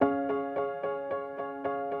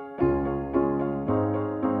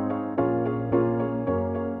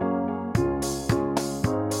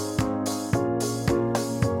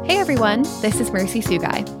everyone, this is Merci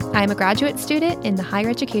Sugai. I am a graduate student in the Higher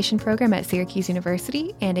Education program at Syracuse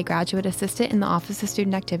University and a graduate assistant in the Office of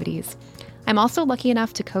Student Activities. I'm also lucky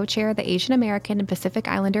enough to co-chair the Asian American and Pacific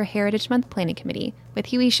Islander Heritage Month Planning Committee with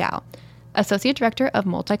Huey Xiao, Associate Director of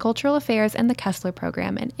Multicultural Affairs and the Kessler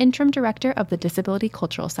Program and Interim Director of the Disability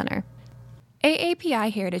Cultural Center.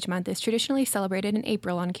 AAPI Heritage Month is traditionally celebrated in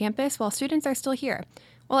April on campus while students are still here,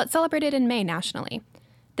 while it's celebrated in May nationally.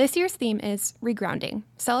 This year's theme is Regrounding,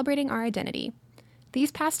 Celebrating Our Identity.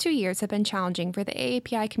 These past 2 years have been challenging for the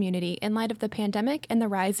AAPI community in light of the pandemic and the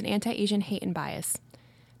rise in anti-Asian hate and bias.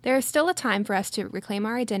 There is still a time for us to reclaim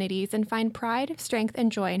our identities and find pride, strength, and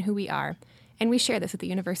joy in who we are, and we share this with the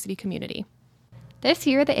university community. This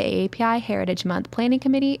year, the AAPI Heritage Month Planning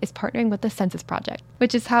Committee is partnering with the Census Project,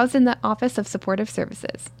 which is housed in the Office of Supportive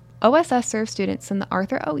Services. OSS serves students in the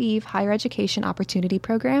Arthur O. Eve Higher Education Opportunity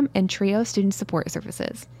Program and TRIO Student Support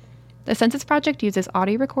Services. The Census Project uses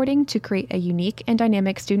audio recording to create a unique and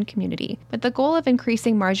dynamic student community, with the goal of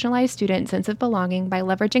increasing marginalized students' sense of belonging by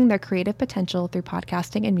leveraging their creative potential through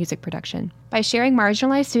podcasting and music production. By sharing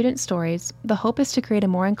marginalized student stories, the hope is to create a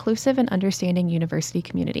more inclusive and understanding university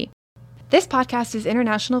community. This podcast is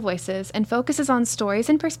International Voices and focuses on stories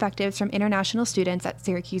and perspectives from international students at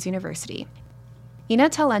Syracuse University. Yna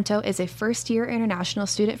Talento is a first-year international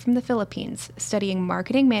student from the Philippines, studying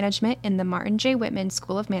marketing management in the Martin J. Whitman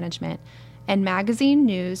School of Management and magazine,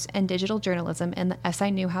 news, and digital journalism in the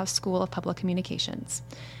SI Newhouse School of Public Communications.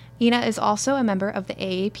 Yna is also a member of the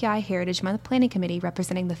AAPI Heritage Month Planning Committee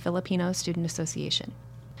representing the Filipino Student Association.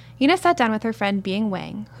 Yna sat down with her friend Biying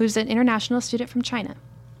Wang, who's an international student from China.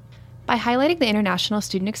 By highlighting the international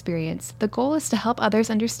student experience, the goal is to help others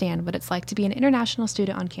understand what it's like to be an international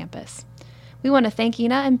student on campus. We want to thank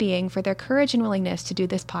Yna and Biying for their courage and willingness to do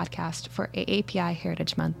this podcast for AAPI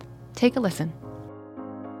Heritage Month. Take a listen.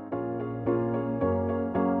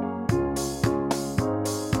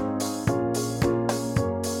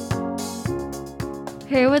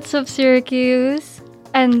 Hey, what's up, Syracuse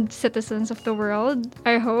and citizens of the world,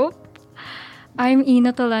 I hope. I'm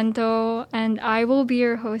Yna Talento, and I will be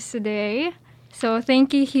your host today. So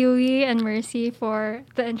thank you, Huey and Merci, for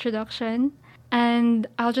the introduction. And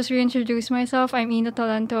I'll just reintroduce myself. I'm Yna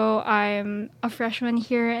Talento. I'm a freshman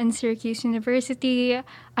here in Syracuse University.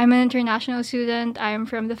 I'm an international student. I'm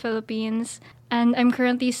from the Philippines. And I'm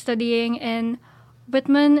currently studying in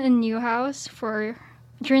Whitman and Newhouse for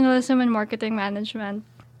journalism and marketing management.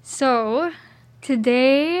 So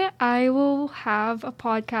today I will have a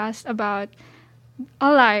podcast about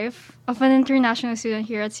a life of an international student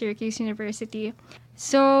here at Syracuse University.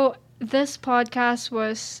 So this podcast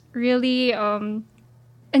was really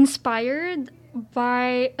inspired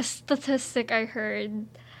by a statistic I heard,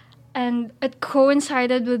 and it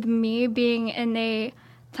coincided with me being in a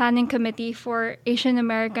planning committee for Asian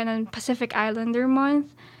American and Pacific Islander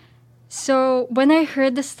Month. So when I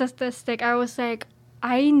heard the statistic, I was like,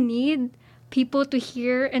 I need people to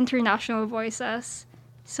hear international voices.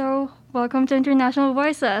 So welcome to International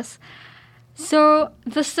Voices. So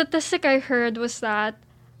the statistic I heard was that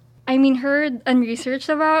heard and researched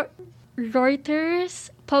about, Reuters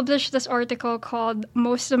published this article called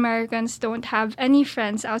Most Americans Don't Have Any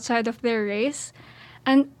Friends Outside of Their Race.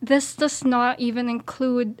 And this does not even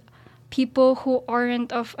include people who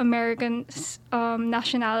aren't of American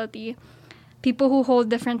nationality, people who hold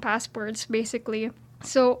different passports, basically.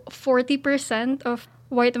 So 40% of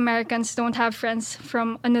white Americans don't have friends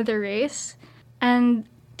from another race. And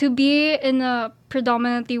to be in a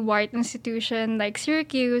predominantly white institution like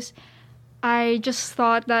Syracuse, I just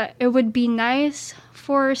thought that it would be nice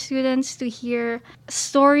for students to hear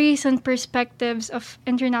stories and perspectives of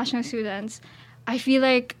international students. I feel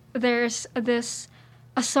like there's this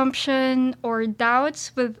assumption or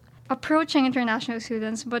doubts with approaching international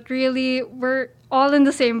students, but really we're all in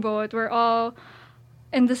the same boat. We're all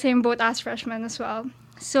in the same boat as freshmen as well.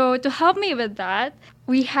 So to help me with that,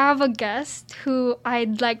 we have a guest who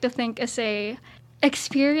I'd like to think is a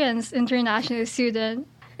experienced international student.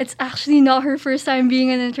 It's actually not her first time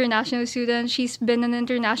being an international student. She's been an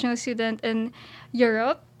international student in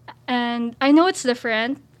Europe. And I know it's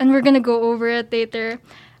different, and we're going to go over it later.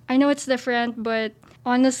 I know it's different, but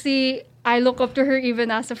honestly, I look up to her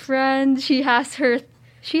even as a friend. She has her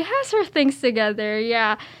things together.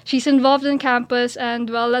 Yeah, she's involved in campus, and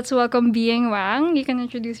well, let's welcome Biying Wang. You can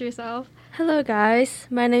introduce yourself. Hello guys,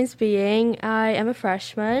 my name's Biying. I am a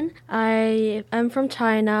freshman. I am from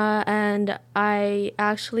China and I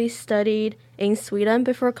actually studied in Sweden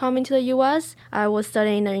before coming to the US. I was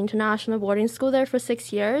studying an international boarding school there for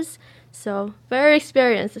 6 years, so very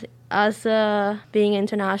experienced as being an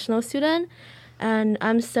international student. and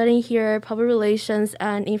I'm studying here public relations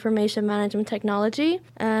and information management technology.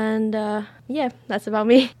 And yeah, that's about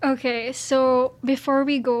me. Okay, so before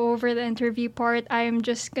we go over the interview part, I'm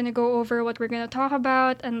just gonna go over what we're gonna talk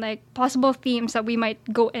about and like possible themes that we might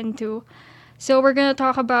go into. So we're gonna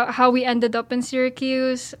talk about how we ended up in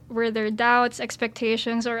Syracuse, were there doubts,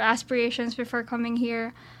 expectations, or aspirations before coming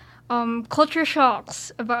here, culture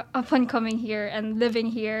shocks upon coming here and living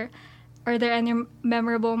here. Are there any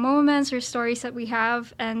memorable moments or stories that we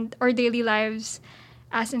have, and our daily lives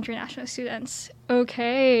as international students?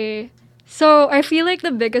 Okay. So I feel like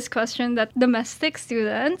the biggest question that domestic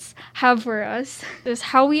students have for us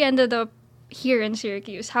is how we ended up here in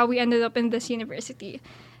Syracuse, how we ended up in this university.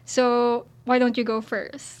 So why don't you go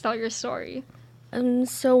first? Tell your story.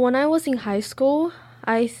 So when I was in high school,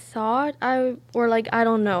 I thought I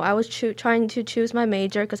don't know. I was trying to choose my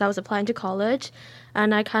major because I was applying to college,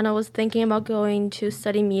 and I kind of was thinking about going to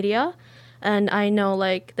study media. And I know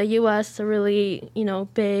like the U.S. is a really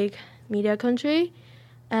big media country,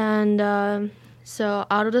 and so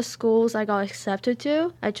out of the schools I got accepted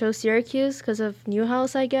to, I chose Syracuse because of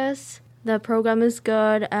Newhouse. I guess the program is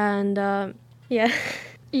good, and yeah.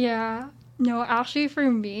 Yeah. No, actually for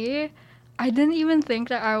me, I didn't even think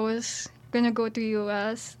that I was gonna go to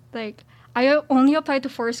US. Like, I only applied to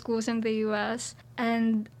 4 schools in the US,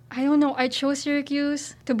 and I don't know, I chose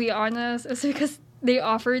Syracuse, to be honest. It's because they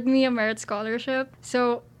offered me a merit scholarship.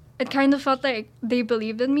 So it kind of felt like they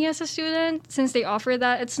believed in me as a student since they offered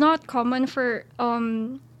that. It's not common for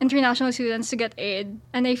international students to get aid,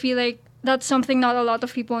 and I feel like that's something not a lot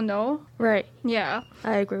of people know. Right. Yeah.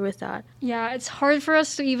 I agree with that. Yeah, it's hard for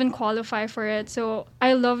us to even qualify for it. So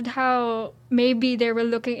I loved how maybe they were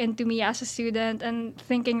looking into me as a student and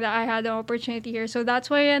thinking that I had an opportunity here. So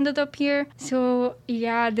that's why I ended up here. So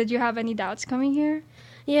yeah, did you have any doubts coming here?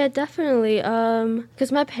 Yeah, definitely.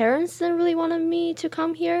 Because my parents didn't really want me to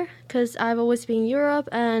come here because I've always been in Europe,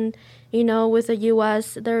 and with the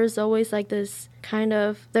U.S., there's always like this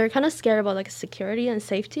they're kind of scared about like security and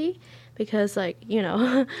safety. Because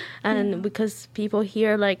and because people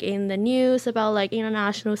hear like in the news about like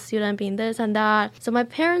international student being this and that. So my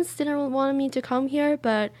parents didn't want me to come here,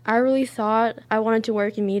 but I really thought I wanted to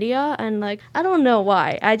work in media, and like I don't know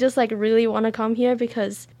why. I just like really want to come here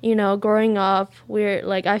because growing up,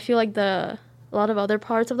 I feel like a lot of other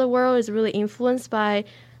parts of the world is really influenced by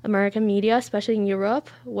American media, especially in Europe,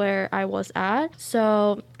 where I was at.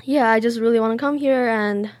 So yeah, I just really want to come here,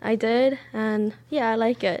 and I did, and yeah, I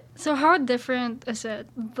like it. So how different is it,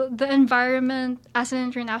 the environment as an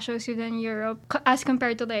international student in Europe as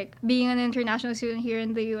compared to like being an international student here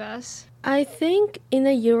in the US? I think in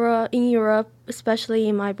Europe, especially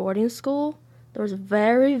in my boarding school, there was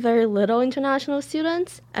very, very little international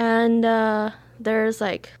students, and there's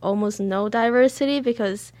like almost no diversity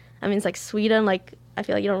because it's like Sweden, like I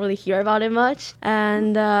feel like you don't really hear about it much.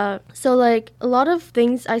 And so like a lot of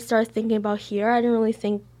things I started thinking about here, I didn't really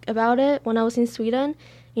think about it when I was in Sweden.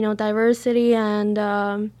 Diversity and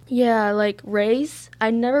like race. I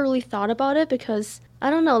never really thought about it because I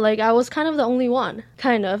don't know, like I was kind of the only one,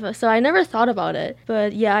 kind of. So I never thought about it.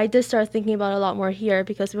 But yeah, I did start thinking about it a lot more here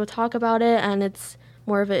because people talk about it and it's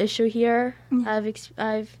more of an issue here.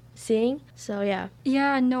 I've seeing. So yeah.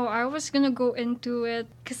 Yeah, no, I was gonna go into it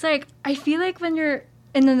because like I feel like when you're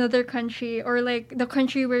in another country or like the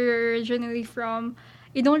country where you're originally from,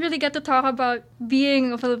 you don't really get to talk about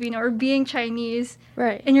being a Filipino or being Chinese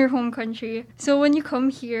in your home country. So when you come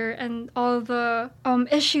here and all the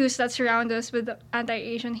issues that surround us with the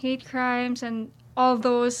anti-Asian hate crimes and all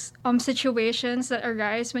those situations that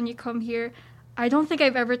arise when you come here, I don't think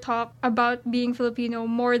I've ever talked about being Filipino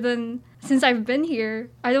more than since I've been here.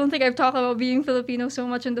 I don't think I've talked about being Filipino so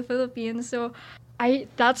much in the Philippines. So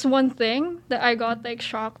that's one thing that I got like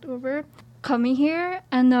shocked over coming here.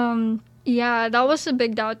 And yeah, that was a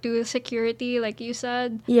big doubt too. Security, like you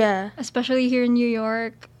said. Yeah. Especially here in New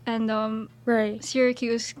York and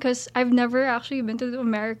Syracuse, because I've never actually been to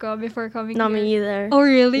America before coming here. Not me either. Oh,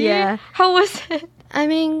 really? Yeah. How was it?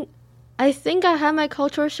 I think I had my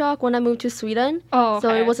cultural shock when I moved to Sweden. Oh, okay.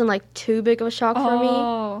 So it wasn't like too big of a shock for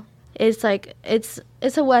me. It's like it's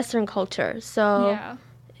a Western culture, so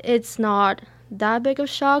it's not that big of a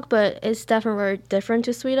shock, but it's definitely very different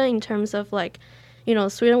to Sweden in terms of like,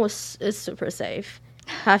 Sweden is super safe.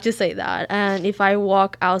 I have to say that. And if I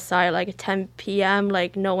walk outside like at 10 p.m.,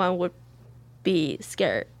 like no one would be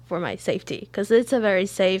scared for my safety because it's a very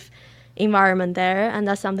safe environment there, and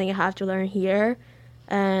that's something I have to learn here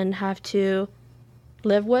and have to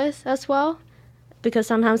live with as well, because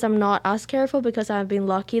sometimes I'm not as careful because I've been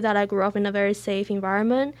lucky that I grew up in a very safe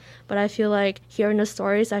environment, but I feel like hearing the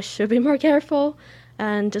stories I should be more careful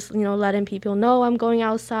and just, letting people know I'm going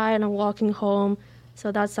outside and I'm walking home.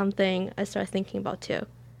 So that's something I started thinking about too.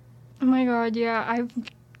 Oh my God, yeah.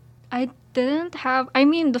 I didn't have, I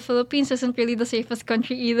mean, the Philippines isn't really the safest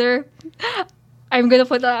country either. I'm gonna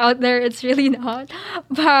put that out there. It's really not.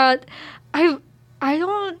 But I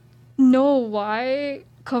don't know why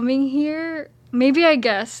coming here. Maybe I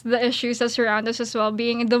guess the issues that surround us as well,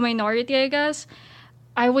 being the minority, I guess.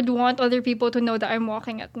 I would want other people to know that I'm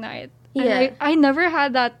walking at night. Yeah. And I never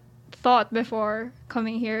had that thought before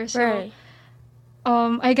coming here. So Right.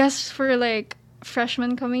 I guess for like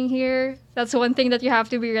freshmen coming here, that's one thing that you have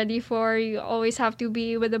to be ready for. You always have to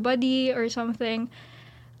be with a buddy or something.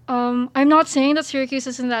 I'm not saying that Syracuse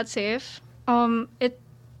isn't that safe. It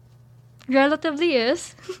relatively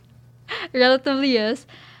is. Relatively is.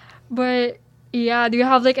 But yeah, do you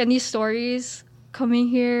have like any stories coming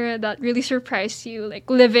here that really surprised you? Like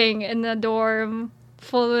living in a dorm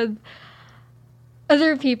full with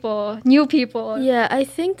other people, new people. Yeah, I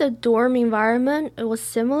think the dorm environment, it was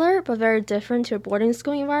similar but very different to a boarding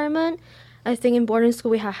school environment. I think in boarding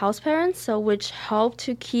school we had house parents, so which helped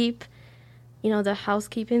to keep, the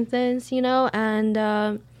housekeeping things, and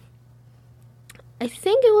I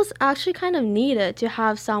think it was actually kind of needed to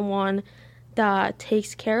have someone that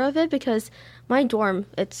takes care of it, because my dorm,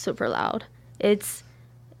 it's super loud. It's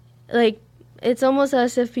like, it's almost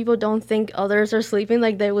as if people don't think others are sleeping.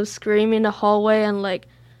 Like, they will scream in the hallway and like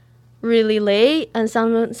really late, and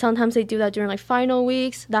sometimes they do that during like final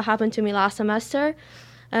weeks. That happened to me last semester,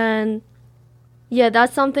 and yeah,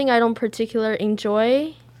 that's something I don't particularly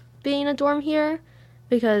enjoy being in a dorm here,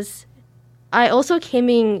 because I also came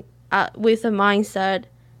in with a mindset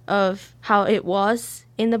of how it was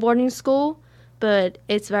in the boarding school, but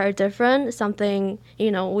it's very different, something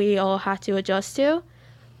we all had to adjust to.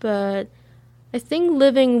 But I think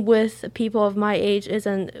living with people of my age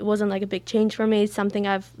wasn't like a big change for me. It's something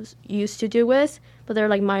I've used to do with, but there are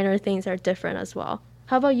like minor things that are different as well.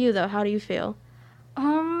 How about you though? How do you feel?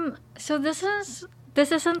 So this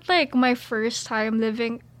isn't like my first time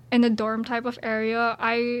living in a dorm type of area.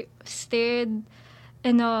 I stayed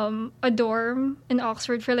in a dorm in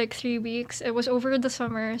Oxford for like 3 weeks. It was over the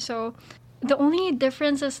summer, so the only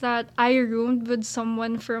difference is that I roomed with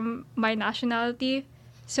someone from my nationality.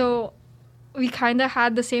 So we kind of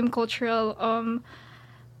had the same cultural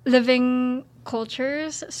living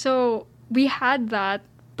cultures. So we had that.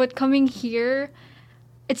 But coming here,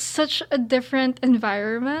 it's such a different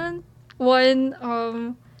environment. One,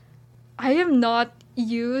 I am not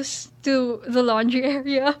used to the laundry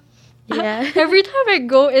area. Yeah. Every time I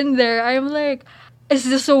go in there, I'm like, is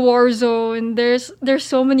this a war zone? There's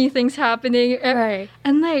so many things happening. Right.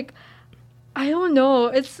 And like, I don't know.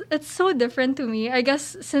 It's so different to me. I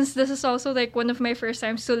guess since this is also like one of my first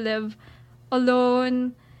times to live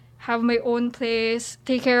alone, have my own place,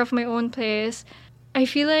 take care of my own place, I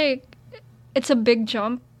feel like it's a big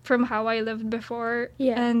jump from how I lived before.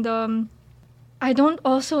 Yeah. And I don't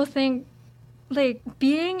also think like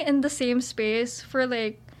being in the same space for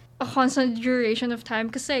like a constant duration of time,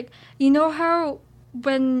 because like, how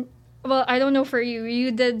I don't know, for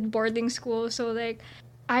you did boarding school, so like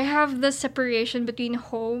I have the separation between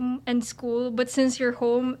home and school, but since your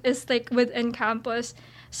home is like within campus,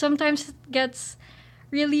 sometimes it gets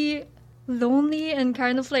really lonely and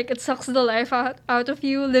kind of like it sucks the life out of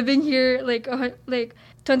you living here like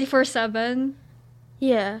 24/7.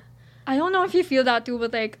 Yeah. I don't know if you feel that too,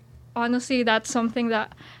 but like honestly, that's something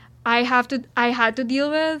that I had to deal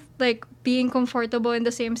with, like being comfortable in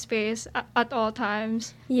the same space at all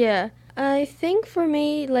times. Yeah. I think for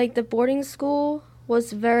me, like the boarding school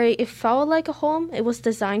it felt like a home. It was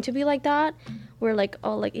designed to be like that. We're like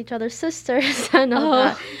all like each other's sisters and all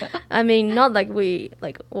that. I mean, not like we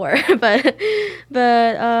like were, but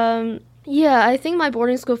yeah, I think my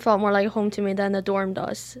boarding school felt more like home to me than the dorm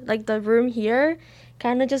does. Like the room here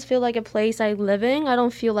kind of just feel like a place I live in. I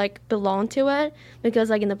don't feel like belong to it, because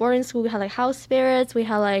like in the boarding school we had like house spirits, we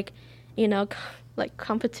had like like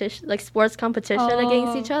competition, like sports competition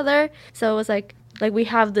against each other. So it was like we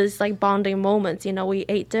have this like bonding moments. We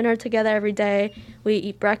ate dinner together every day, we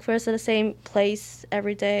eat breakfast at the same place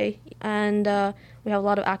every day, and we have a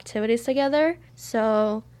lot of activities together.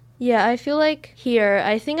 So yeah, I feel like here,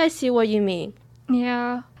 I think I see what you mean.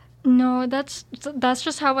 Yeah, no, that's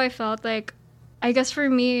just how I felt. Like, I guess for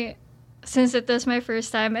me, since it is my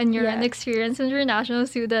first time and you're an experienced international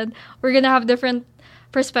student, we're gonna have different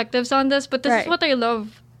perspectives on this. But this is what I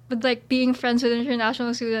love with like being friends with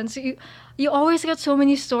international students. You always get so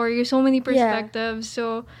many stories, so many perspectives.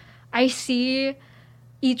 So I see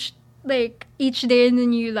each day in a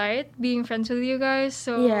new light being friends with you guys.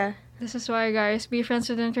 So This is why, guys, be friends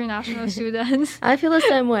with international students. I feel the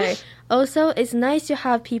same way. Also, it's nice to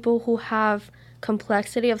have people who have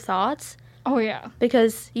complexity of thoughts. Oh, yeah.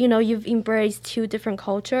 Because, you've embraced two different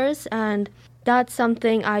cultures, and that's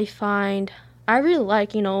something I find I really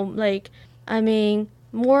like,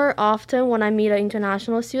 more often when I meet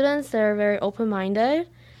international students, they're very open-minded,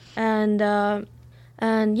 and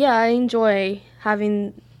yeah, I enjoy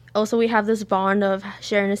having. Also, we have this bond of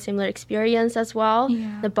sharing a similar experience as well.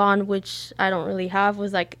 Yeah. The bond which I don't really have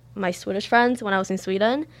with like my Swedish friends when I was in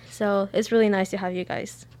Sweden. So it's really nice to have you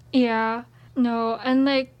guys. Yeah. No, and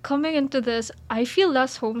like coming into this, I feel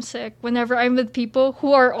less homesick whenever I'm with people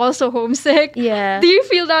who are also homesick. Yeah. Do you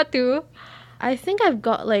feel that too? I think I've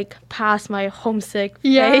got like past my homesick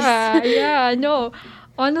phase. Yeah, no.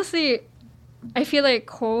 Honestly, I feel like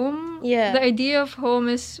home, Yeah. the idea of home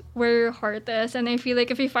is where your heart is. And I feel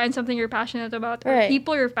like if you find something you're passionate about, or Right.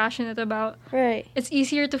 people you're passionate about, Right. it's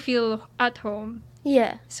easier to feel at home.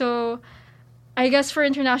 Yeah. So I guess for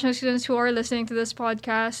international students who are listening to this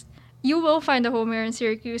podcast, you will find a home here in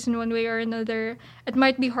Syracuse in one way or another. It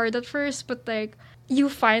might be hard at first, but like you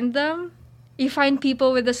find them. You find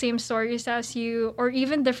people with the same stories as you, or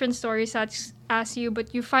even different stories as you,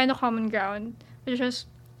 but you find a common ground, which is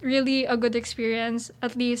really a good experience,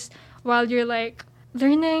 at least while you're like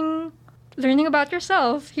learning about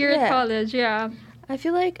yourself here at Yeah. college. Yeah. I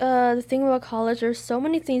feel like the thing about college, there's so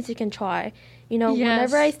many things you can try.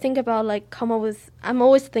 Whenever I think about I'm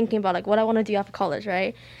always thinking about like what I want to do after college,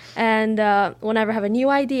 right? And whenever I have a new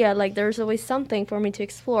idea, like there's always something for me to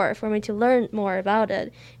explore, for me to learn more about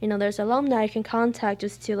it. There's alumni I can contact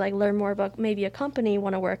just to like learn more about maybe a company you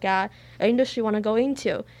want to work at, an industry you want to go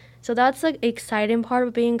into. So that's like exciting part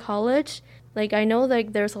of being in college. Like I know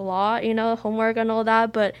like there's a lot, homework and all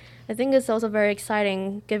that, but I think it's also very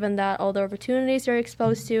exciting given that all the opportunities you're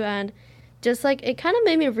exposed to, and just like it kind of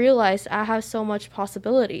made me realize I have so much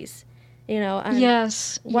possibilities, and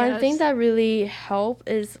Yes. one thing that really helped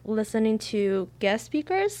is listening to guest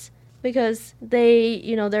speakers, because they,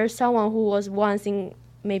 there's someone who was once in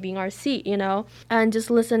our seat, and just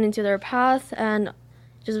listening to their path and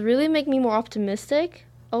just really make me more optimistic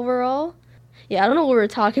overall. Yeah, I don't know what we were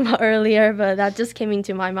talking about earlier, but that just came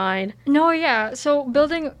into my mind. No, yeah. So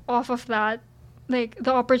building off of that, like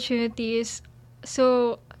the opportunities.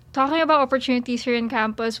 So talking about opportunities here in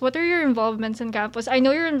campus, what are your involvements in campus? I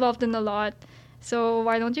know you're involved in a lot, so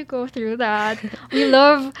why don't you go through that? We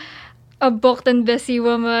love a booked and busy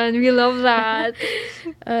woman. We love that.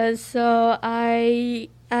 So I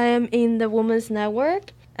am in the Women's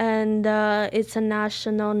Network, and it's a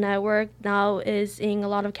national network now, is in a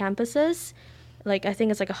lot of campuses. Like I think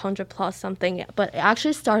it's like 100 plus something, but it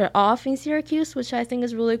actually started off in Syracuse, which I think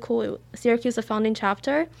is really cool. Syracuse, a founding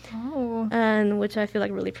chapter, and which I feel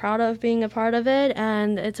like really proud of being a part of it.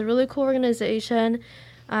 And it's a really cool organization.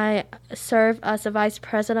 I serve as a vice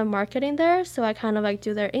president of marketing there, so I kind of like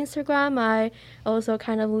do their Instagram. I also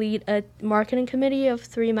kind of lead a marketing committee of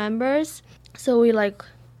 3 members. So we like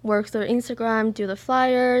work through Instagram, do the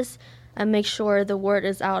flyers, and make sure the word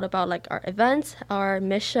is out about like our events, our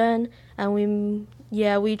mission, and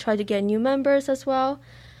we try to get new members as well.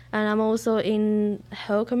 And I'm also in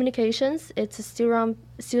Ho Communications. It's a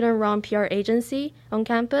student-run PR agency on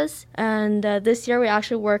campus. And this year we're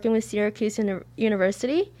actually working with Syracuse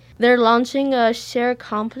University. They're launching a shared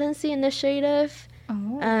competency initiative.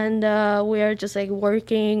 Oh. And we are just like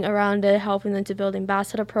working around it, helping them to build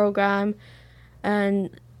ambassador program,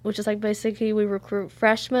 and which is like basically we recruit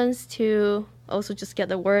freshmen to also just get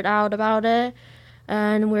the word out about it.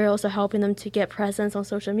 And we're also helping them to get presence on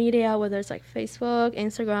social media, whether it's like Facebook,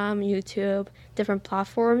 Instagram, YouTube, different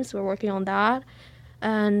platforms. We're working on that.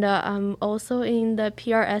 And I'm also in the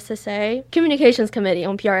PRSSA, Communications Committee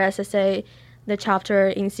on PRSSA, the chapter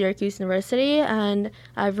in Syracuse University. And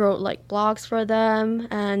I wrote like blogs for them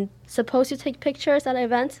and supposed to take pictures at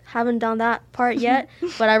events. Haven't done that part yet,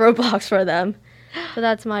 but I wrote blogs for them. So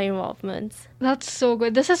that's my involvement. That's so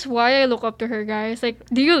good. This is why I look up to her, guys. Like,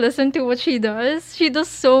 do you listen to what she does? She does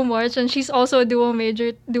so much, and she's also a dual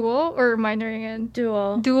or minoring in?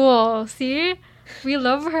 Dual. See? We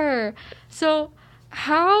love her. So,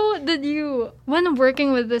 how did you, when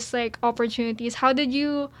working with this, like, opportunities, how did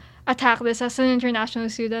you attack this as an international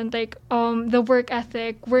student? Like, the work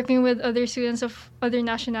ethic, working with other students of other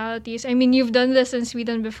nationalities. I mean, you've done this in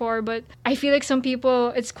Sweden before, but I feel like some people,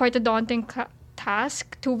 it's quite a daunting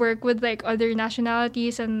task to work with like other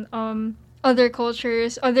nationalities and other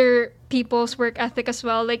cultures, other people's work ethic as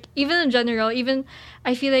well. Like even in general, even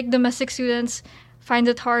I feel like domestic students find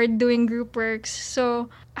it hard doing group works. So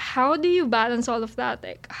how do you balance all of that?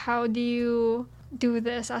 Like how do you do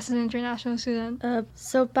this as an international student?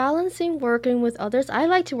 So balancing working with others, I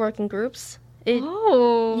like to work in groups.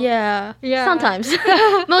 Yeah. Sometimes.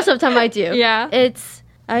 Most of the time I do. Yeah.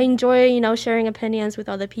 I enjoy, sharing opinions with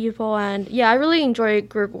other people, and I really enjoy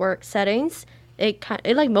group work settings. It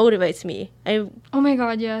like motivates me. Oh my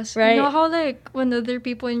God, yes. Right? You know how like when other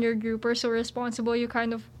people in your group are so responsible, you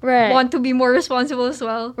kind of Right. want to be more responsible as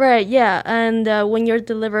well. Right, yeah. And when you're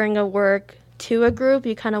delivering a work to a group,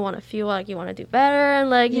 you kind of want to feel like you want to do better, and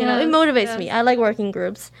like, it motivates me. I like working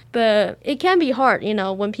groups, but it can be hard,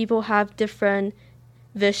 when people have different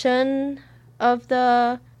vision of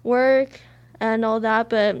the work and all that,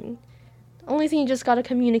 but only thing you just got to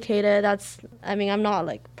communicate it. I'm not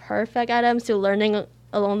like perfect at it. I'm still learning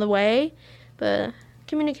along the way, but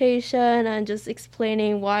communication and just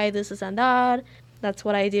explaining why this is and that's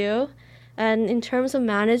what I do. And in terms of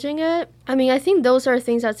managing it, I think those are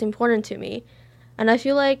things that's important to me. And I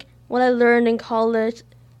feel like what I learned in college,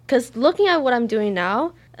 because looking at what I'm doing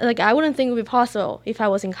now, like I wouldn't think it would be possible if I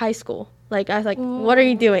was in high school. Like I was like, what are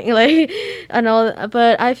you doing? Like, and all.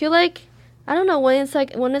 But I feel like, I don't know, when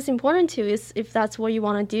it's important to is if that's what you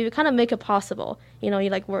want to do, you kind of make it possible. You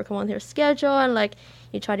like work on your schedule, and like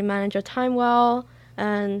you try to manage your time well.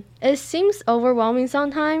 And it seems overwhelming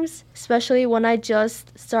sometimes, especially when I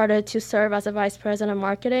just started to serve as a vice president of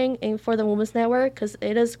marketing for the Women's Network, because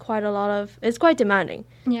it's quite demanding.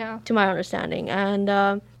 Yeah. To my understanding,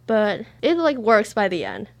 and but it like works by the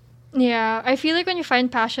end. Yeah, I feel like when you find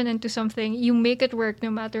passion into something, you make it work no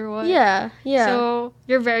matter what. Yeah. So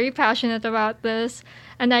you're very passionate about this,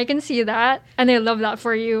 and I can see that, and I love that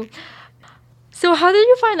for you. So how did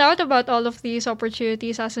you find out about all of these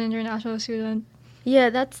opportunities as an international student? Yeah,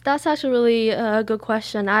 that's actually really a good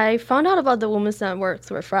question. I found out about the Women's Network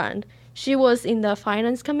through a friend. She was in the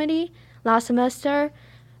finance committee last semester,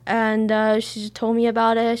 and she told me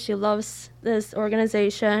about it. She loves this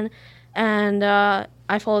organization, and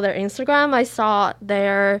I followed their Instagram. I saw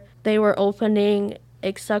they were opening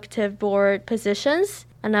executive board positions,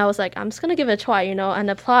 and I was like, I'm just gonna give it a try, and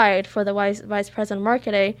applied for the vice president of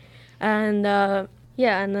marketing, and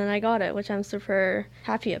and then I got it, which I'm super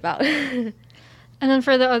happy about. And then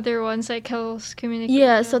for the other ones, like Health Communication?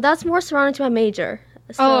 Yeah, so that's more surrounding to my major.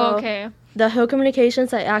 So okay. The Hill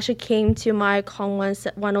Communications, I actually came to my Com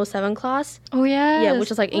 107 class. Oh, yeah. Yeah,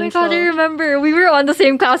 which is like intro. intro. Oh my God, I remember. We were on the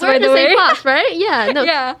same class, We're by the in the way. same class, right? Yeah. No.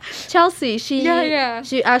 Yeah. Chelsea, she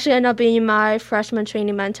actually ended up being my freshman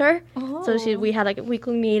training mentor. Oh. So we had like a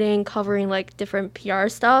weekly meeting covering like different PR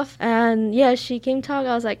stuff. And she came talk.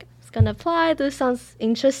 I was like, gonna apply, this sounds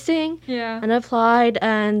interesting. Yeah. And I applied,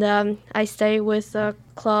 and I stayed with the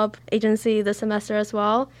club agency this semester as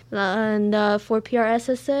well. And for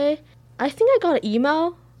PRSSA, I think I got an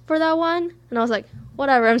email for that one, and I was like,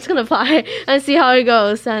 whatever, I'm just gonna apply and see how it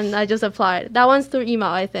goes. And I just applied. That one's through email,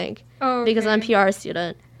 I think. Oh, okay. Because I'm a PR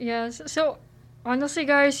student. Yes. So honestly,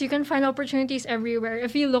 guys, you can find opportunities everywhere.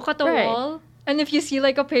 If you look at the wall and if you see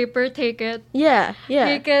like a paper, take it. Yeah.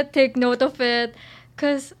 Take it, take note of it,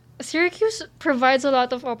 because Syracuse provides a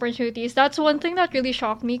lot of opportunities. That's one thing that really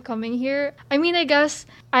shocked me coming here. I guess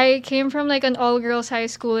I came from like an all-girls high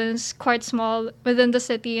school, and it's quite small within the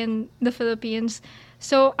city in the Philippines.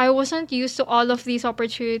 So I wasn't used to all of these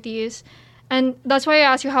opportunities. And that's why I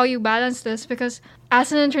asked you how you balance this, because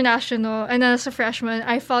as an international and as a freshman,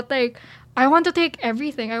 I felt like I want to take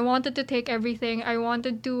everything. I wanted to take everything. I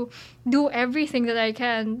wanted to do everything that I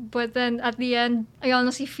can. But then at the end, I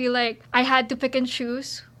honestly feel like I had to pick and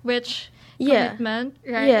choose which commitment,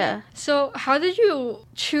 right? Yeah. So how did you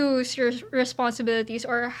choose your responsibilities,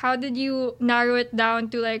 or how did you narrow it down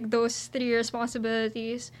to like those 3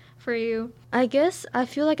 responsibilities for you? I guess I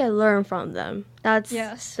feel like I learn from them. That's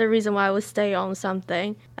the reason why I would stay on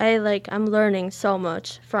something. I'm learning so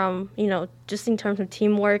much from, just in terms of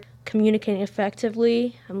teamwork, communicating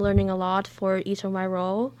effectively. I'm learning a lot for each of my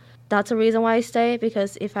role. That's the reason why I stay,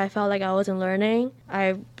 because if I felt like I wasn't learning,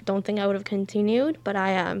 I don't think I would have continued, but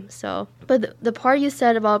I am. So, but the part you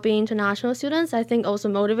said about being international students, I think also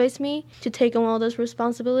motivates me to take on all those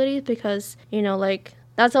responsibilities, because,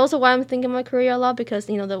 that's also why I'm thinking my career a lot, because,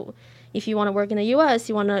 if you want to work in the U.S.,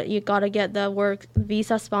 you gotta get the work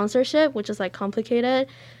visa sponsorship, which is like complicated,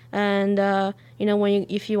 and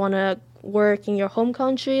if you want to work in your home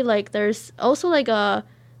country, like there's also like a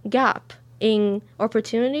gap in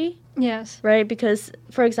opportunity. Yes. Right? Because,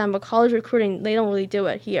 for example, college recruiting, they don't really do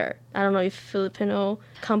it here. I don't know if Filipino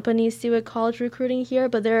companies do it college recruiting here,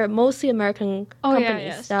 but they're mostly American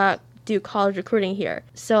companies that do college recruiting here.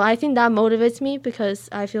 So I think that motivates me, because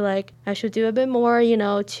I feel like I should do a bit more,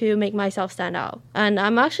 to make myself stand out. And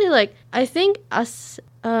I'm actually I think as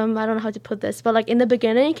I don't know how to put this, but like in the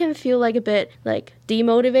beginning it can feel like a bit like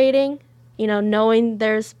demotivating, you know, knowing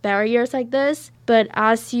there's barriers like this. But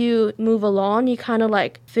as you move along, you kind of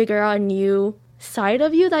like figure out a new side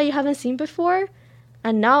of you that you haven't seen before.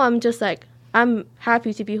 And now I'm just like, I'm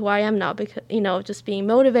happy to be who I am now because, you know, just being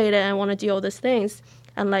motivated and want to do all these things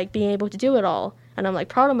and like being able to do it all. And I'm like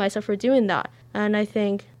proud of myself for doing that. And I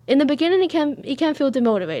think in the beginning it can feel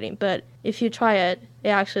demotivating, but if you try it, it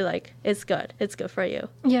actually like it's good. It's good for you.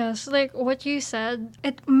 Yes, like what you said,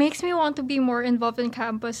 it makes me want to be more involved in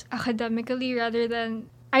campus academically rather than,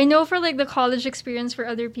 I know for like the college experience for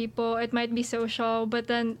other people, it might be social, but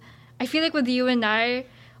then I feel like with you and I,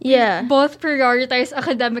 Yeah. both prioritize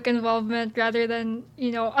academic involvement rather than,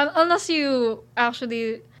 you know, unless you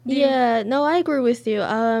actually... Yeah, no, I agree with you.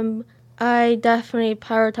 I definitely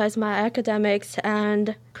prioritize my academics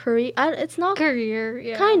and career. It's not Career,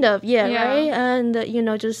 yeah. kind of, yeah, Yeah. right? And, you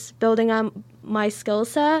know, just building up my skill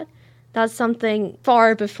set. That's something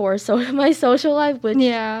far before my social life, which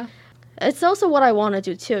Yeah. it's also what I want to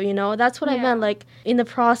do too, you know? That's what I Yeah. meant. Like, in the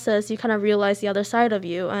process, you kind of realize the other side of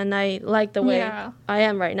you, and I like the way Yeah. I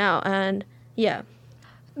am right now. And, yeah.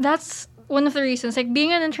 That's one of the reasons. Like,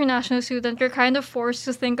 being an international student, you're kind of forced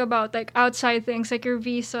to think about, like, outside things, like your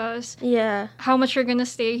visas, Yeah. how much you're gonna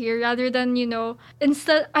stay here, rather than, you know,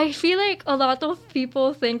 instead, I feel like a lot of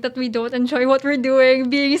people think that we don't enjoy what we're doing,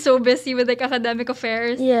 being so busy with, like, academic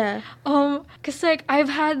affairs. Yeah. Because, like, I've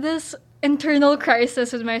had this internal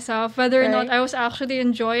crisis with myself, whether or not Right. I was actually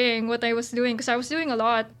enjoying what I was doing, because I was doing a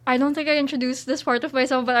lot. I don't think I introduced this part of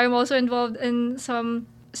myself, but I'm also involved in some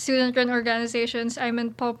student-run organizations. I'm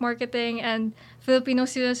in pulp marketing and Filipino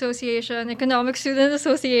Student Association, Economic Student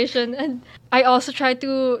Association, and I also try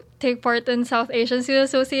to take part in South Asian Student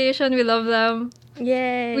Association. We love them.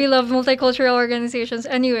 Yay. We love multicultural organizations.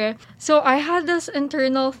 Anyway, so I had this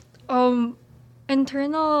internal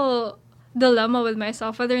dilemma with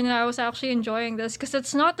myself whether or not I was actually enjoying this, because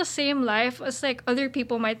it's not the same life as like other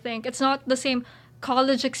people might think. It's not the same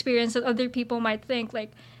college experience that other people might think.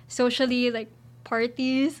 Like socially, like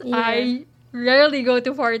parties. Yeah. I rarely go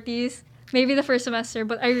to parties. Maybe the first semester,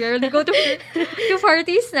 but I rarely go to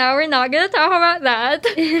parties now. We're not gonna talk about that.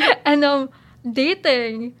 And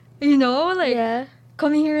dating. You know, like Yeah.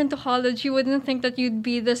 coming here into college, you wouldn't think that you'd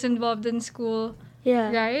be this involved in school,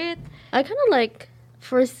 Yeah. right? I kind of like,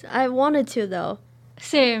 first, I wanted to though.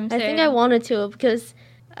 Same. I think I wanted to because,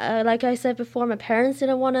 like I said before, my parents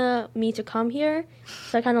didn't want me to come here.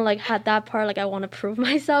 So I kind of like had that part, like I want to prove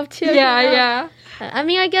myself too. Yeah, you know? yeah. I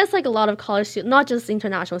mean, I guess like a lot of college students, not just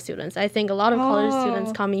international students, I think a lot of college Oh.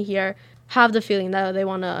 students coming here have the feeling that they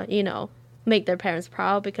want to, you know, make their parents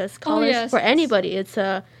proud because college, yes. for anybody,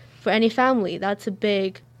 for any family, that's a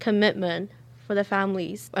big commitment for the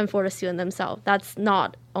families and for the student themselves. That's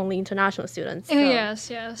not only international students. Oh,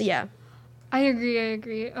 so, yes. Yeah. I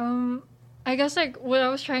agree. I guess like what I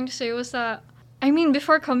was trying to say was that, I mean,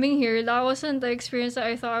 before coming here, that wasn't the experience that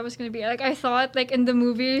I thought I was gonna be. Like I thought, like in the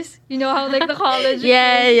movies, you know how like the college.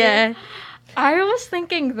 Yeah, experience- yeah. I was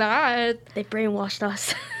thinking that. They brainwashed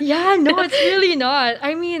us. Yeah, no, it's really not.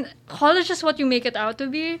 I mean, college is what you make it out to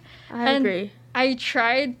be. I agree. I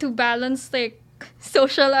tried to balance like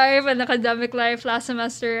social life and academic life last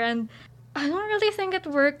semester, and I don't really think it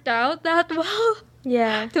worked out that well,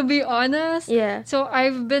 Yeah. to be honest. Yeah. So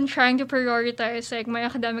I've been trying to prioritize like my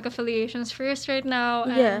academic affiliations first right now.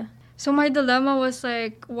 And Yeah. so my dilemma was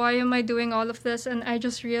like, why am I doing all of this? And I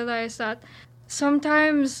just realized that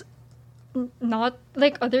sometimes not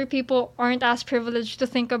like other people aren't as privileged to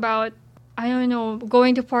think about, I don't know,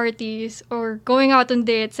 going to parties or going out on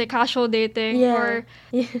dates, like casual dating Yeah. or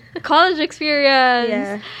Yeah. college experience.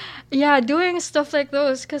 Yeah. Yeah, doing stuff like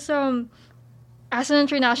those. Because as an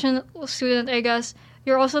international student, I guess,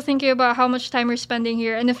 you're also thinking about how much time you're spending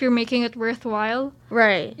here and if you're making it worthwhile.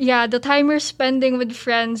 Right. Yeah, the time you're spending with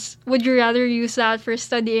friends, would you rather use that for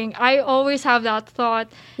studying? I always have that thought.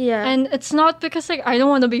 Yeah. And it's not because like I don't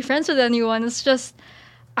want to be friends with anyone. It's just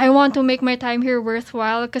I want to make my time here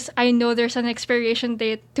worthwhile because I know there's an expiration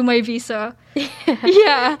date to my visa.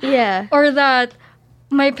 Yeah. Yeah. Or that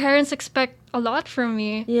my parents expect a lot from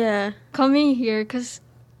me Yeah. coming here because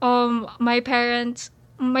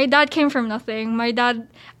my dad came from nothing. My dad,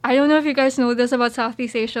 I don't know if you guys know this about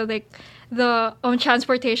Southeast Asia, like the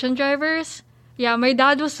transportation drivers. Yeah, my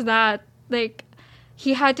dad was that. Like,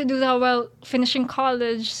 he had to do that while finishing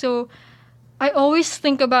college. So I always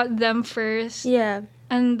think about them first. Yeah.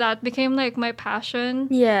 And that became like my passion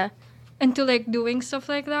Yeah. into like doing stuff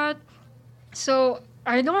like that. So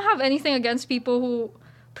I don't have anything against people who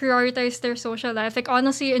prioritize their social life. Like,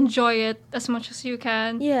 honestly, enjoy it as much as you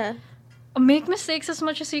can. Yeah. make mistakes as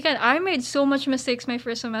much as you can. I made so much mistakes my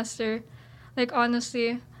first semester, like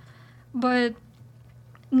honestly. But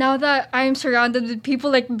now that I'm surrounded with people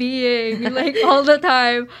like Biying, like all the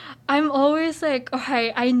time, I'm always like,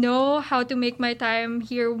 okay, I know how to make my time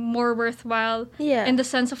here more worthwhile. Yeah. In the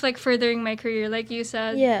sense of like furthering my career, like you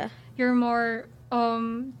said. Yeah. You're more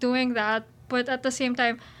doing that, but at the same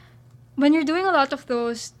time, when you're doing a lot of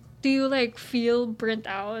those, do you like feel burnt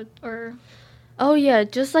out or? Oh yeah,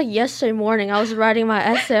 just like yesterday morning, I was writing my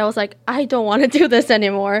essay. I was like, I don't want to do this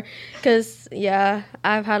anymore, because yeah,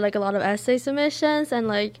 I've had like a lot of essay submissions, and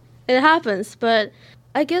like it happens. But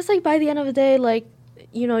I guess like by the end of the day, like,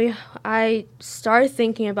 you know, I start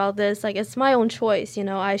thinking about this. Like, it's my own choice. You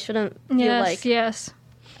know, I shouldn't feel like,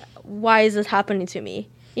 why is this happening to me?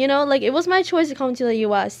 You know, like, it was my choice to come to the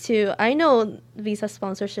U.S. too. I know visa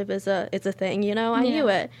sponsorship is a thing. You know, I knew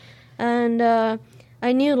it, and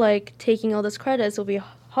I knew like taking all those credits will be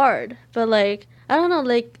hard. But like, I don't know,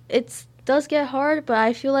 like it does get hard. But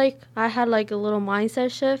I feel like I had like a little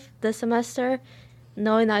mindset shift this semester,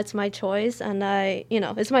 knowing that it's my choice, and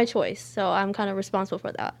it's my choice. So I'm kind of responsible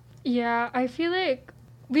for that. Yeah, I feel like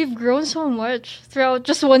we've grown so much throughout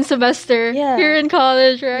just one semester here in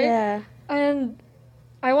college, right? Yeah. And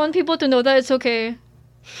I want people to know that it's okay.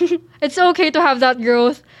 It's okay to have that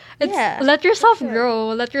growth. Let yourself grow.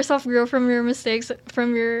 Let yourself grow from your mistakes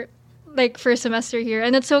from your like first semester here.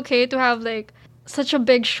 And it's okay to have like such a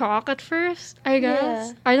big shock at first, I guess.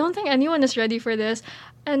 Yeah. I don't think anyone is ready for this.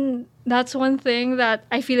 And that's one thing that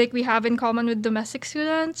I feel like we have in common with domestic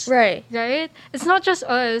students. Right. Right? It's not just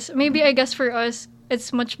us. Maybe I guess for us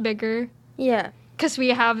it's much bigger. Yeah. Because we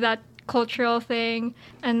have that cultural thing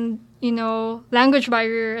and, you know, language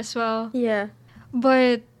barrier as well. Yeah.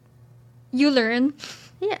 But you learn.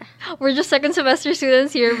 Yeah. We're just second semester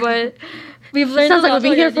students here, but we've learned Sounds a like lot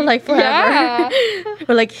we've been here for like forever. Yeah.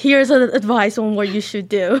 We're like, here's advice on what you should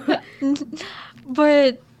do.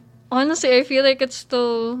 But honestly, I feel like it's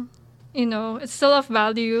still, you know, it's still of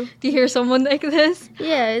value to hear someone like this.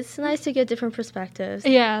 Yeah, it's nice to get different perspectives.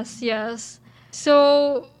 Yes, yes.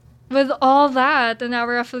 So, with all that and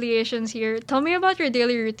our affiliations here, tell me about your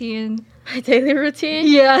daily routine. My daily routine?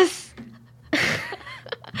 Yes.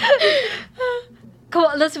 Come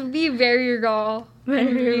on, let's be very raw.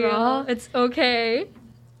 Very raw? It's okay.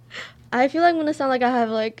 I feel like I'm gonna sound like I have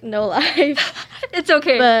like no life. It's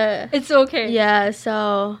okay. But it's okay. Yeah,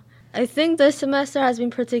 so I think this semester has been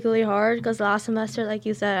particularly hard because last semester, like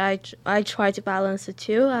you said, I tried to balance the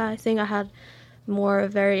two. I think I had more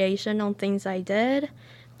variation on things I did.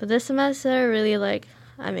 But this semester, really, like,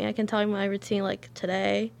 I mean, I can tell you my routine, like,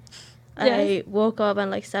 today. Yes. I woke up at,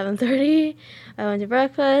 like, 7:30. I went to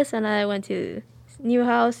breakfast, and I went to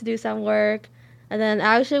Newhouse to do some work. And then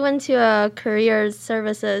I actually went to a career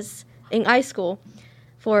services in high school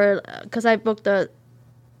because I booked a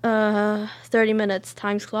 30 minutes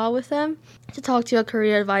time slot with them to talk to a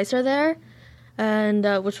career advisor there, and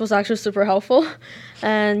which was actually super helpful.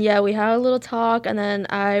 And yeah, we had a little talk, and then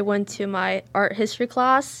I went to my art history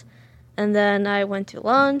class, and then I went to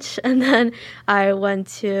lunch, and then I went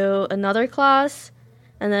to another class,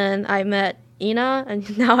 and then I met Yna,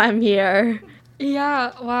 and now I'm here.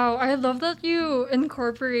 Yeah, wow. I love that you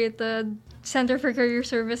incorporated Center for Career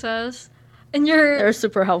Services. And they're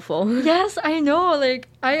super helpful. Yes, I know. Like,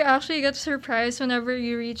 I actually get surprised whenever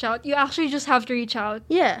you reach out. You actually just have to reach out.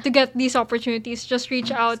 Yeah. To get these opportunities. Just reach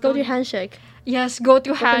out. Just go to Handshake. Yes, go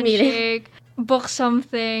to Handshake. Book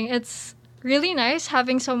something. It's really nice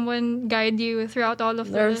having someone guide you throughout all of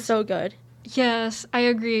this. They're so good. Yes, I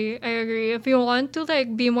agree. If you want to,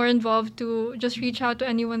 like, be more involved, to just reach out to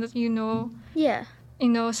anyone that you know. Yeah. You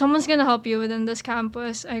know, someone's gonna help you within this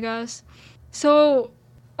campus, I guess. So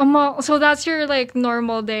that's your, like,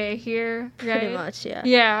 normal day here, right? Pretty much, yeah.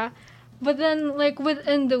 Yeah. But then, like,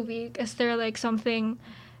 within the week, is there, like, something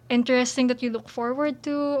interesting that you look forward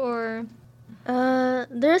to, or?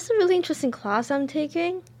 There's a really interesting class I'm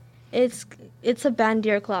taking. It's a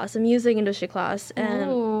bandier class, a music industry class,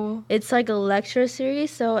 and it's like a lecture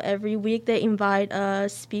series. So every week they invite a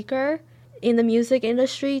speaker in the music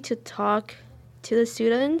industry to talk to the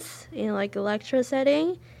students in like a lecture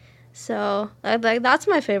setting. So like that's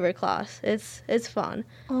my favorite class. It's fun,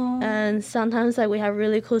 and sometimes like we have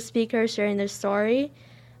really cool speakers sharing their story,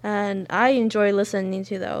 and I enjoy listening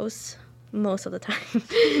to those most of the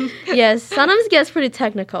time. Yes, sometimes it gets pretty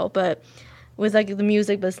technical, but with like the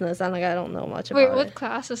music business, I don't know much about it. Wait, what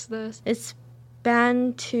class is this? It's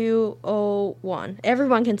Band 201.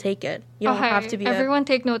 Everyone can take it. You don't have to be. Everyone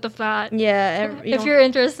take note of that. Yeah. If you're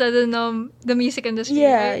interested in the music industry.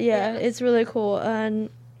 Yeah, right? yeah, it's really cool, and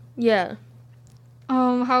yeah.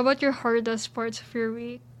 How about your hardest parts of your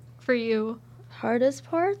week? for you? Hardest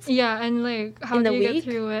parts? Yeah, and like how In do the you week? get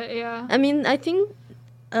through it? Yeah. I mean, I think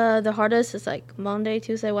the hardest is like Monday,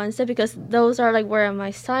 Tuesday, Wednesday, because those are like where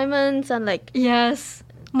my assignments and like Yes.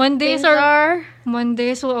 things are.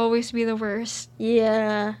 Mondays will always be the worst.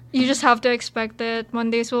 Yeah. You just have to expect it.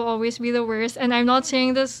 Mondays will always be the worst. And I'm not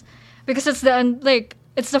saying this because it's the end, like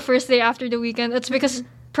it's the first day after the weekend. It's because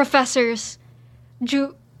professors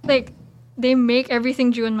like they make everything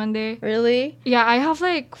due on Monday. Really? Yeah, I have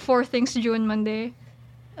like 4 things due on Monday.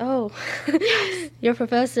 Oh. Your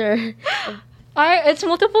professor. It's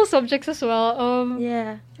multiple subjects as well.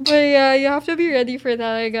 Yeah. But yeah, you have to be ready for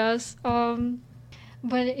that, I guess.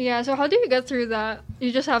 But yeah, so how do you get through that? You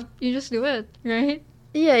just do it, right?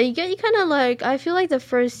 Yeah, you kind of like, I feel like the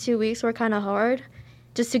first 2 weeks were kind of hard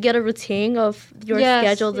just to get a routine of your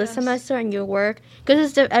schedule this semester and your work,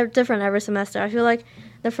 because it's different every semester. I feel like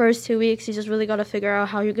the first 2 weeks you just really got to figure out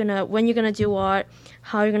when you're gonna do what,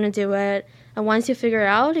 how you're gonna do it, and once you figure it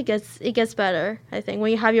out, it gets better. I think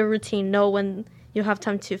when you have your routine, know when you have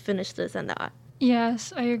time to finish this and that.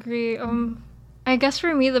 Yes, I agree. I guess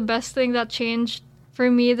for me the best thing that changed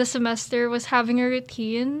for me this semester was having a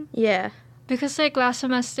routine. Yeah. Because like last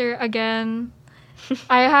semester again,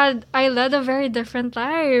 I led a very different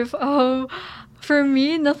life. For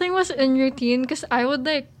me, nothing was in routine because I would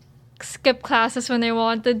like skip classes when I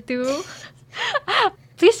wanted to.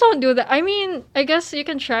 Please don't do that. I mean, I guess you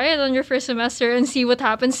can try it on your first semester and see what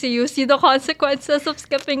happens to you. See the consequences of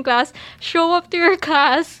skipping class. Show up to your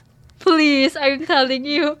class. Please, I'm telling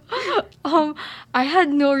you. I had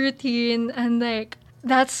no routine, and like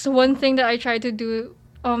that's one thing that I try to do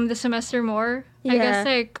the semester more. Yeah. I guess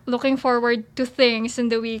like looking forward to things in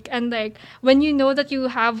the week, and like when you know that you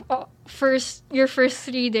have your first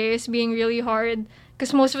 3 days being really hard,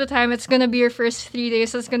 because most of the time it's gonna be your first 3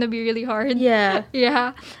 days that's gonna be really hard. Yeah.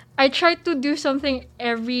 Yeah. I try to do something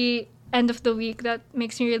every end of the week that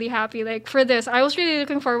makes me really happy. Like for this, I was really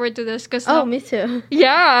looking forward to this because Me too.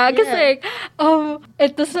 yeah, because like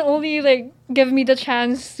it doesn't only like give me the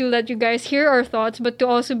chance to let you guys hear our thoughts, but to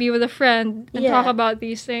also be with a friend and talk about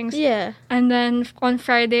these things. Yeah. And then on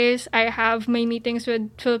Fridays, I have my meetings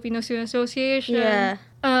with Filipino Student Association. Yeah.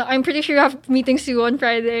 I'm pretty sure you have meetings too on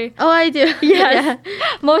Friday. Oh, I do. Yes.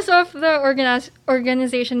 Most of the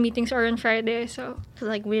organization meetings are on Friday, so.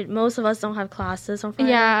 Like most of us don't have classes on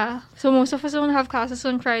Friday. Yeah. So most of us don't have classes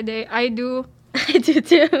on Friday. I do. I do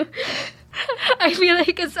too. I feel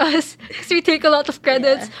like it's us because we take a lot of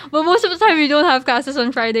credits. Yeah. But most of the time we don't have classes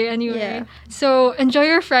on Friday anyway. Yeah. So enjoy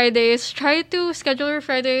your Fridays. Try to schedule your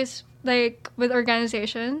Fridays like with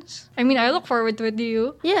organizations. I mean, I look forward to it. Do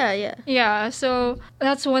you? Yeah. Yeah, so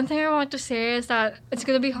that's one thing I want to say is that it's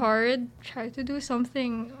gonna be hard. Try to do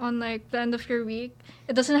something on like the end of your week.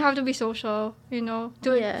 It doesn't have to be social,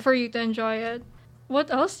 for you to enjoy it. What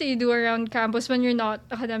else do you do around campus when you're not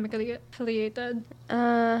academically affiliated?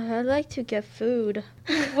 I like to get food.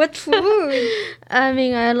 What food? I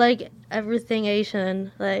mean, I like everything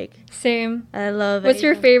Asian. Like same. I love. What's Asian.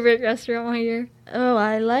 your favorite restaurant here? Oh,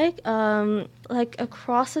 I like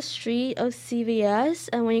across the street of CVS,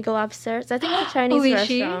 and when you go upstairs, I think it's a Chinese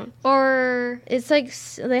restaurant. Or it's like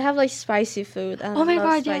they have like spicy food. And oh my I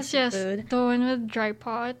love god, yes, food. the one with dry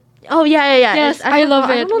pot. Oh yeah. Yes, I love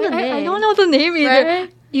it. I don't know the name. I don't know the name either.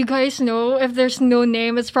 Right? You guys know if there's no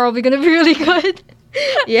name, it's probably gonna be really good.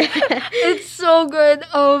 Yeah, it's so good.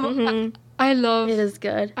 It is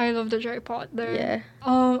good. I love the dry pot there.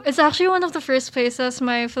 Yeah. It's actually one of the first places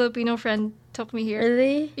my Filipino friend took me here.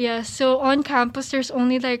 Really? Yeah. So on campus, there's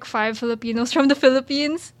only like 5 Filipinos from the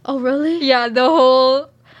Philippines. Oh really? Yeah.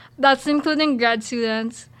 That's including grad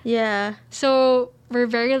students. Yeah. So we're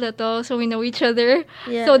very little, so we know each other.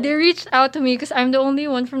 Yeah. So they reached out to me because I'm the only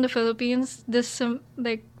one from the Philippines this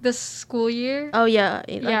school year. Oh yeah.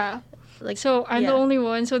 Yeah. So I'm the only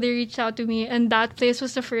one, so they reached out to me, and that place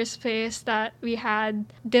was the first place that we had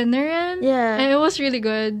dinner in. Yeah. And it was really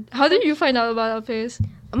good. How did you find out about that place?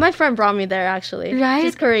 My friend brought me there, actually. Right?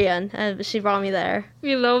 She's Korean, and she brought me there.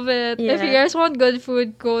 We love it. Yeah. If you guys want good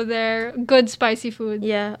food, go there. Good spicy food.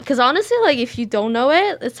 Yeah. Because honestly, like, if you don't know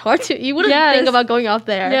it, it's hard to... You wouldn't think about going out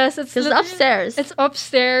there. Yes, it's upstairs. It's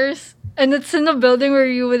upstairs. And it's in a building where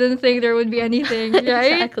you wouldn't think there would be anything,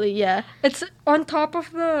 right? Exactly, yeah. It's on top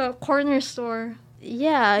of the corner store.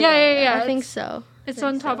 Yeah. I think so. It's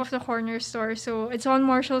on top of the corner store. So it's on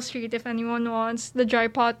Marshall Street if anyone wants. The dry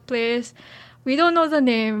pot place. We don't know the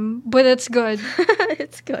name, but it's good.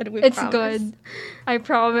 It's good. It's good. I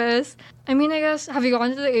promise. I mean, I guess, have you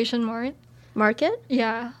gone to the Asian Mart? Market?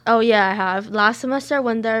 Yeah. Oh, yeah, I have. Last semester, I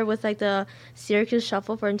went there with, like, the Syracuse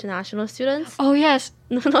Shuffle for international students. Oh, yes.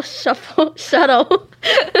 No, not shuffle. Shuttle.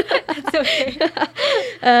 That's okay.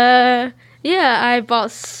 Yeah, I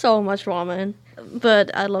bought so much ramen. But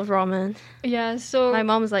I love ramen. Yeah, so... My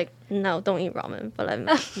mom's like, no, don't eat ramen.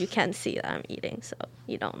 But you can't see that I'm eating, so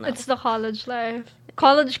you don't know. It's the college life.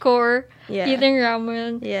 College core, eating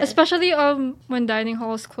ramen. Yeah. Especially when dining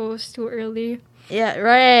halls close too early. Yeah,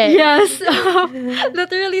 right. Yes.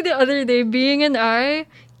 Literally the other day, Biying and I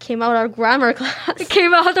came out of our grammar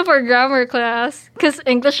class. Because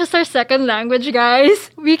English is our second language, guys.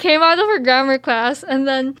 We came out of our grammar class and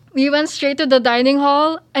then we went straight to the dining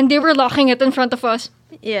hall and they were locking it in front of us.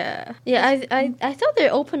 Yeah. Yeah, I thought they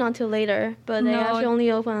open until later, but they No. actually only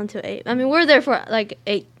open until 8. I mean, we're there for like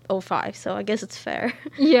 8:05, so I guess it's fair.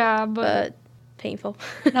 Yeah, But painful.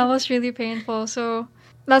 that was really painful. So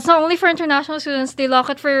that's not only for international students, they lock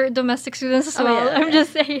it for domestic students as well. Yeah, I'm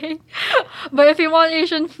just saying. But if you want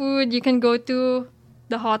Asian food, you can go to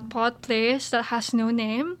the hot pot place that has no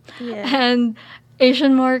name. Yeah. And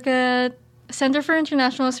Asian Market, Center for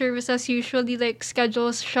International Services usually like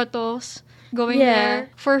schedules shuttles going there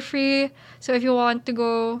for free. So if you want to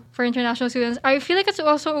go for international students, I feel like it's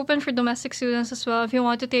also open for domestic students as well. If you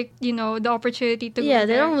want to take, the opportunity to go Yeah, they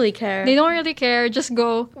there. don't really care. They don't really care. Just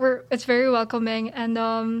go. It's very welcoming. And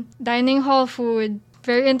dining hall food,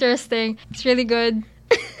 very interesting. It's really good,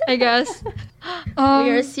 I guess. We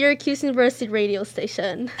are a Syracuse University radio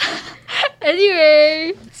station.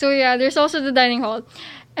 Anyway, so yeah, there's also the dining hall.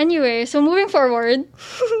 Anyway, so moving forward,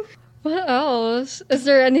 what else? Is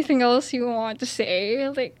there anything else you want to say?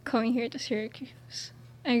 Like coming here to Syracuse,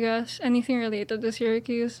 I guess. Anything related to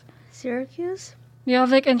Syracuse? Syracuse? You have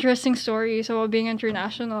like interesting stories about being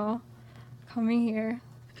international coming here.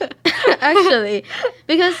 Actually,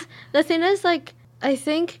 because the thing is, like, I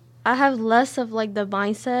think I have less of like the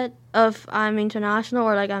mindset of I'm international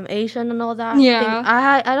or like I'm Asian and all that. Yeah.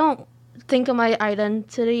 I don't think of my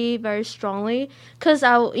identity very strongly because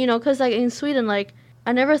like in Sweden, like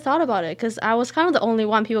I never thought about it because I was kind of the only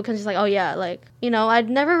one. People can just like, oh yeah, like, I'd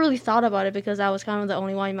never really thought about it because I was kind of the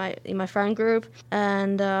only one in my friend group,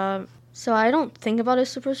 and so I don't think about it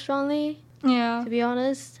super strongly, Yeah. to be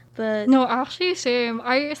honest. But No, actually, same.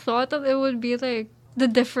 I thought that it would be like the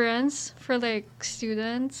difference for like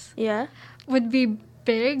students yeah, would be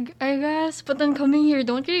big, I guess. But then coming here,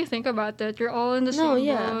 don't really think about it. You're all in the no, same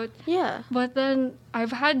yeah, boat. yeah, But then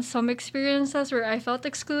I've had some experiences where I felt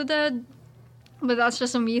excluded, but that's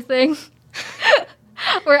just a me thing.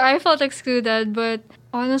 Where I felt excluded, but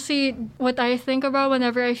honestly, what I think about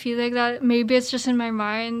whenever I feel like that, maybe it's just in my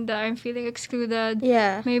mind that I'm feeling excluded.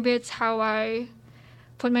 yeah, Maybe it's how I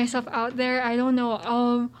put myself out there. I don't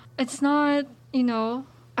know. It's not,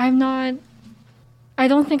 I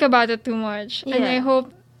don't think about it too much. And I Yeah.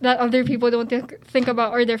 hope that other people don't think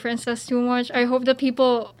about our differences too much. I hope that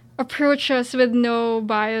people approach us with no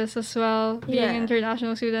bias as well, being Yeah.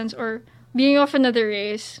 international students or being of another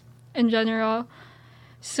race in general.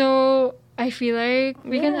 So I feel like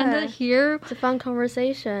we can end Yeah. it here. it's a fun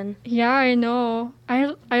conversation. Yeah, I know.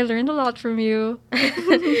 I learned a lot from you.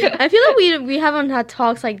 I feel like we haven't had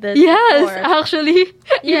talks like this. Yes, before. actually.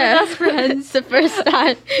 Yeah, As friends. it's the first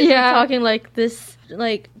time Yeah. we're talking like this,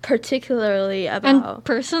 like particularly about. And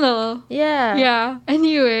personal. Yeah. Yeah.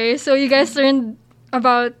 Anyway, so you guys learned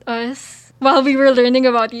about us while we were learning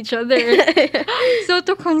about each other. So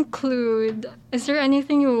to conclude, is there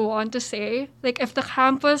anything you want to say? Like if the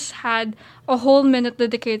campus had a whole minute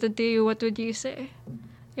dedicated to you, what would you say?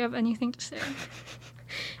 You have anything to say?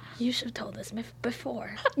 You should have told us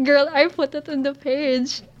before. Girl, I put it on the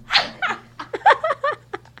page.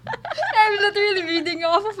 I'm literally reading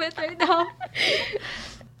off of it right now.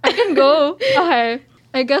 I can go. Okay.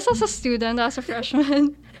 I guess as a student, as a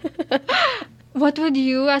freshman, what would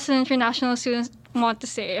you as an international student want to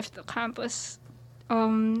say if the campus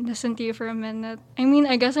listened to you for a minute? I mean,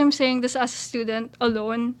 I guess I'm saying this as a student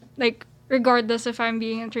alone, like regardless if I'm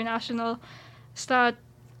being international, is that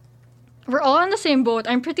we're all on the same boat.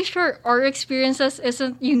 I'm pretty sure our experiences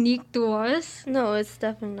isn't unique to us. No, it's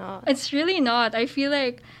definitely not. It's really not. I feel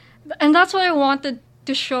like, and that's what I wanted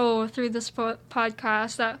to show through this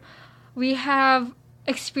podcast, that we have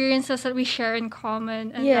experiences that we share in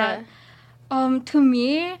common, and Yeah. that, to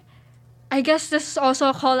me, I guess this is also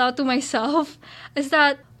a call out to myself, is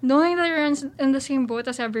that knowing that you're in the same boat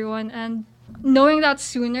as everyone, and knowing that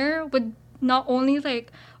sooner would not only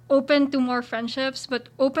like open to more friendships, but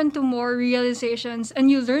open to more realizations, and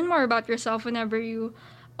you learn more about yourself whenever you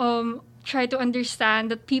try to understand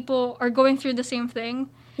that people are going through the same thing.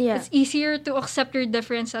 Yeah. It's easier to accept your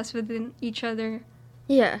differences within each other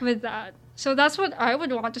Yeah. with that. So that's what I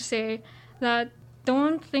would want to say, that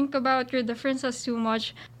don't think about your differences too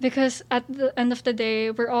much, because at the end of the day,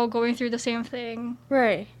 we're all going through the same thing.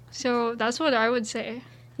 Right. So that's what I would say.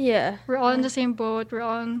 Yeah. We're all in the same boat. We're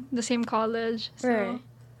all in the same college. So. Right.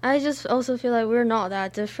 I just also feel like we're not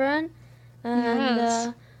that different. And Yes.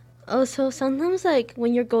 also sometimes like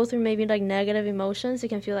when you go through maybe like negative emotions, you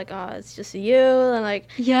can feel like, oh, it's just you and like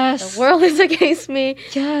Yes. the world is against me.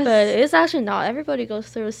 Yes. But it's actually not. Everybody goes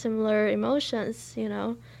through similar emotions, you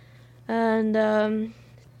know. And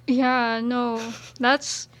Yeah, no,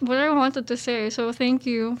 that's what I wanted to say. So thank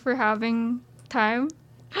you for having time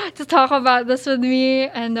to talk about this with me.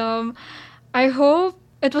 And I hope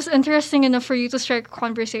it was interesting enough for you to strike a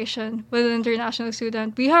conversation with an international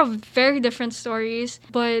student. We have very different stories,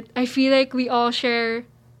 but I feel like we all share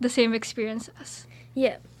the same experiences,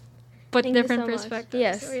 yeah. but Thank you different so much. perspectives.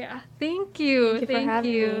 Yes. So yeah, thank you. Thank you for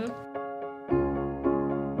having me.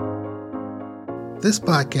 This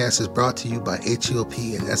podcast is brought to you by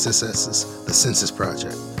AAPI and SSS's The Census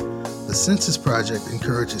Project. The Census Project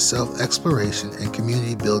encourages self-exploration and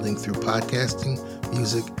community building through podcasting,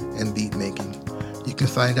 music, and beat making. You can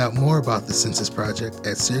find out more about the Census Project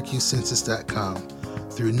at syracusecensus.com.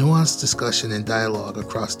 Through nuanced discussion and dialogue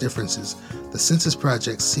across differences, the Census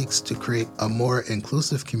Project seeks to create a more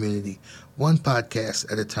inclusive community, one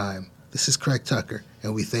podcast at a time. This is Craig Tucker,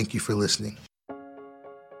 and we thank you for listening.